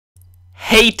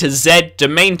A to Z,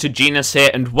 domain to genus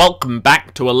here, and welcome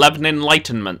back to 11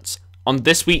 Enlightenments. On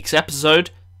this week's episode,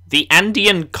 the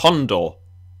Andean Condor.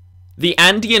 The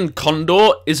Andean Condor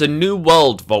is a New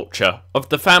World vulture of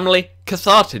the family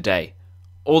Cathartidae,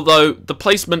 although the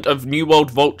placement of New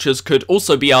World vultures could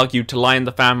also be argued to lie in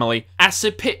the family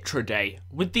Accipitridae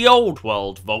with the Old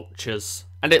World vultures,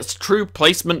 and its true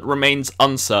placement remains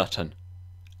uncertain.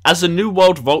 As a New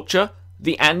World vulture,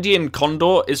 the Andean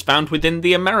Condor is found within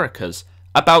the Americas,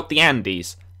 about the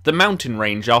Andes, the mountain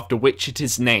range after which it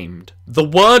is named. The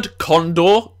word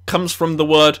condor comes from the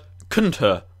word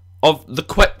kuntur, of the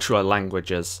Quechua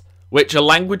languages, which are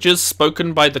languages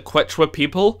spoken by the Quechua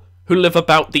people who live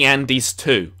about the Andes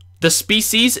too. The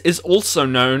species is also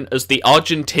known as the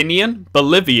Argentinian,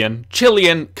 Bolivian,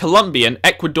 Chilean, Colombian,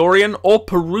 Ecuadorian, or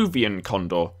Peruvian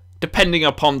condor, depending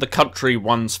upon the country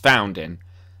one's found in.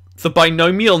 The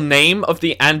binomial name of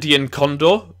the Andean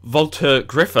condor, Vultur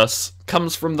gryphus,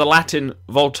 comes from the Latin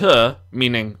vultur,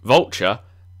 meaning vulture,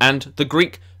 and the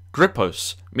Greek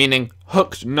grypos, meaning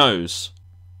hooked nose.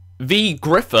 V.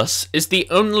 gryphus is the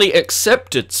only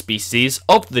accepted species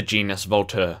of the genus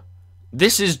Vultur.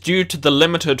 This is due to the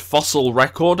limited fossil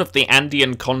record of the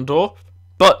Andean condor,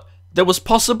 but there was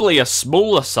possibly a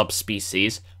smaller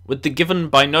subspecies with the given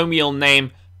binomial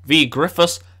name V.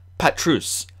 gryphus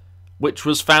patrus, which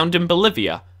was found in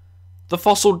Bolivia. The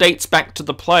fossil dates back to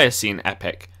the Pliocene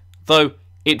epoch, though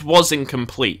it was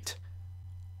incomplete.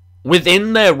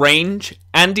 Within their range,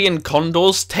 Andean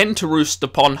condors tend to roost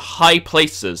upon high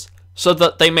places, so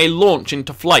that they may launch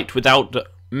into flight without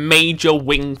major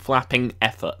wing flapping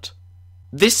effort.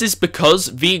 This is because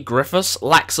V. gryphus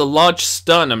lacks a large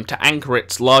sternum to anchor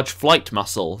its large flight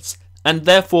muscles, and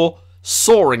therefore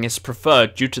soaring is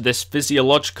preferred due to this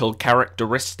physiological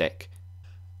characteristic.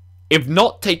 If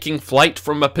not taking flight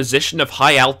from a position of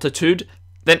high altitude,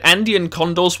 then Andean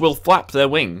condors will flap their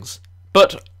wings,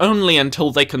 but only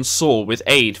until they can soar with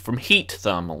aid from heat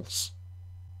thermals.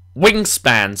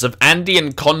 Wingspans of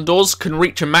Andean condors can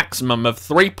reach a maximum of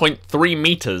 3.3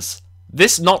 meters.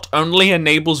 This not only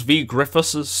enables V.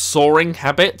 gryphus's soaring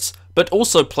habits, but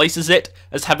also places it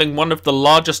as having one of the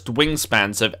largest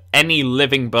wingspans of any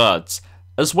living birds,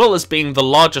 as well as being the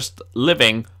largest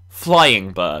living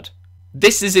flying bird.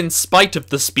 This is in spite of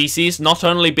the species not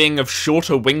only being of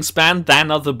shorter wingspan than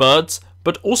other birds,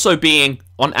 but also being,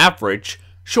 on average,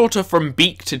 shorter from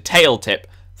beak to tail tip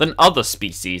than other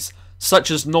species,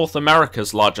 such as North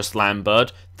America's largest land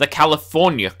bird, the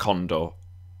California condor.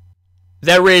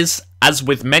 There is, as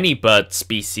with many bird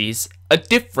species, a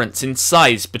difference in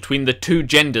size between the two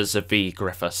genders of V.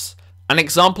 gryphus, an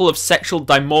example of sexual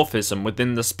dimorphism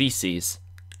within the species.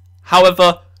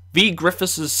 However, V.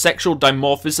 gryphus's sexual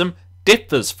dimorphism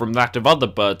differs from that of other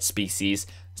bird species,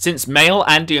 since male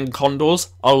Andean condors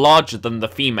are larger than the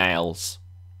females.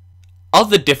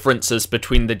 Other differences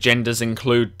between the genders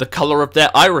include the colour of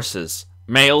their irises.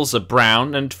 Males are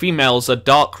brown and females are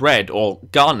dark red or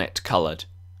garnet coloured.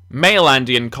 Male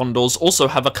Andean condors also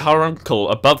have a caruncle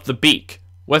above the beak,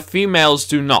 where females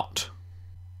do not.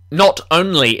 Not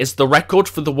only is the record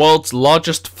for the world's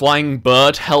largest flying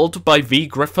bird held by V.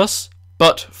 gryphus,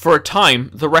 but for a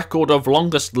time the record of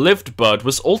longest lived bird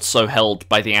was also held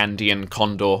by the Andean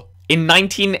condor. In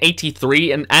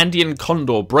 1983, an Andean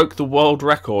condor broke the world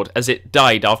record as it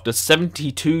died after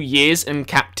 72 years in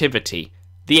captivity.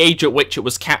 The age at which it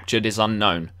was captured is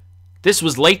unknown. This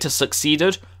was later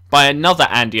succeeded by another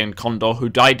Andean condor who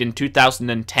died in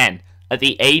 2010 at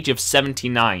the age of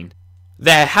 79.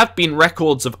 There have been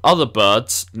records of other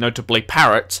birds, notably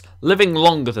parrots, living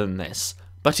longer than this,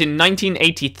 but in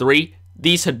 1983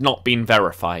 these had not been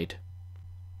verified.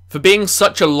 For being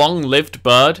such a long-lived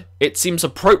bird, it seems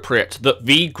appropriate that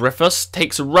V. gryphus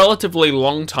takes a relatively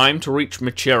long time to reach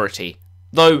maturity.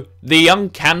 Though the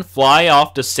young can fly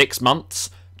after 6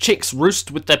 months, chicks roost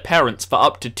with their parents for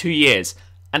up to 2 years,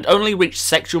 and only reach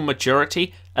sexual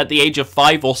maturity at the age of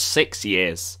 5 or 6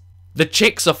 years. The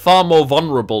chicks are far more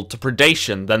vulnerable to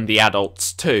predation than the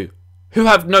adults too, who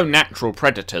have no natural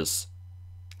predators.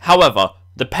 However,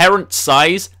 the parent's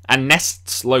size and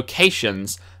nest's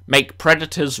locations make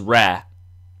predators rare.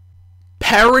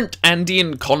 Parent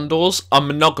Andean condors are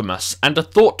monogamous and are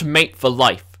thought to mate for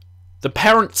life. The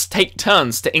parents take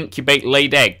turns to incubate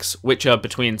laid eggs, which are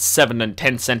between 7 and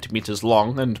 10 centimeters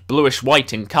long and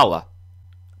bluish-white in colour.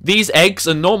 These eggs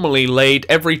are normally laid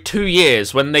every 2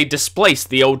 years when they displace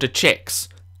the older chicks.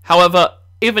 However,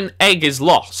 if an egg is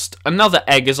lost, another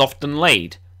egg is often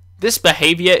laid. This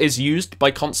behaviour is used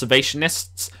by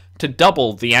conservationists to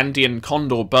double the Andean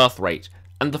condor birth rate,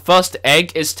 and the first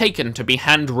egg is taken to be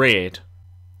hand-reared.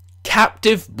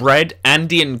 Captive-bred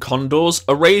Andean condors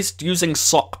are raised using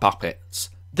sock puppets.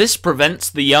 This prevents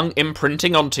the young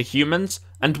imprinting onto humans,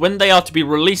 and when they are to be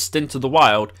released into the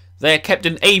wild, they are kept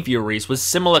in aviaries with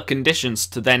similar conditions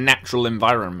to their natural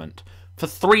environment, for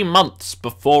 3 months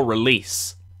before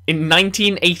release. In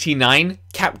 1989,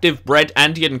 captive-bred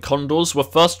Andean condors were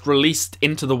first released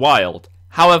into the wild.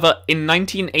 However, in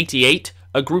 1988,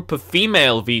 a group of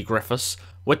female V. griffus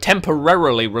were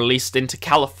temporarily released into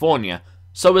California,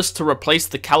 so as to replace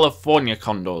the California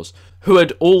condors, who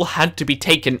had all had to be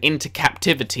taken into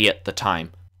captivity at the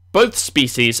time. Both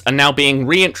species are now being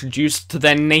reintroduced to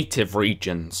their native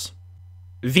regions.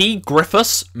 V.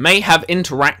 griffus may have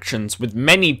interactions with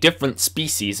many different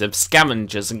species of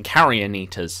scavengers and carrion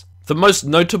eaters. The most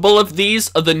notable of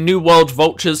these are the New World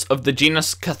vultures of the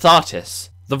genus Cathartis.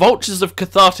 The vultures of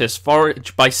Cathartis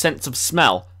forage by sense of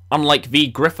smell, unlike V.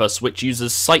 griffus, which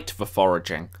uses sight for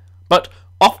foraging, but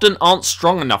often aren't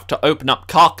strong enough to open up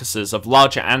carcasses of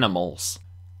larger animals.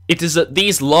 It is at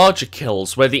these larger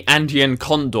kills where the Andean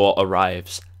condor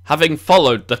arrives, having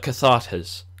followed the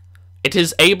Cathartis. It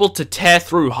is able to tear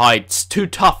through hides too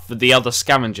tough for the other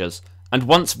scavengers, and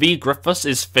once V. griffus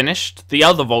is finished, the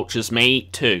other vultures may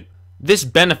eat too. This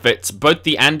benefits both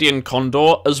the Andean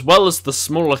condor as well as the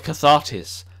smaller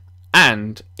Cathartis,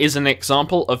 and is an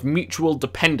example of mutual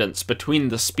dependence between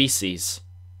the species.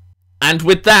 And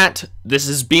with that, this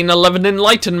has been 11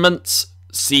 Enlightenments.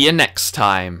 See you next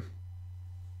time.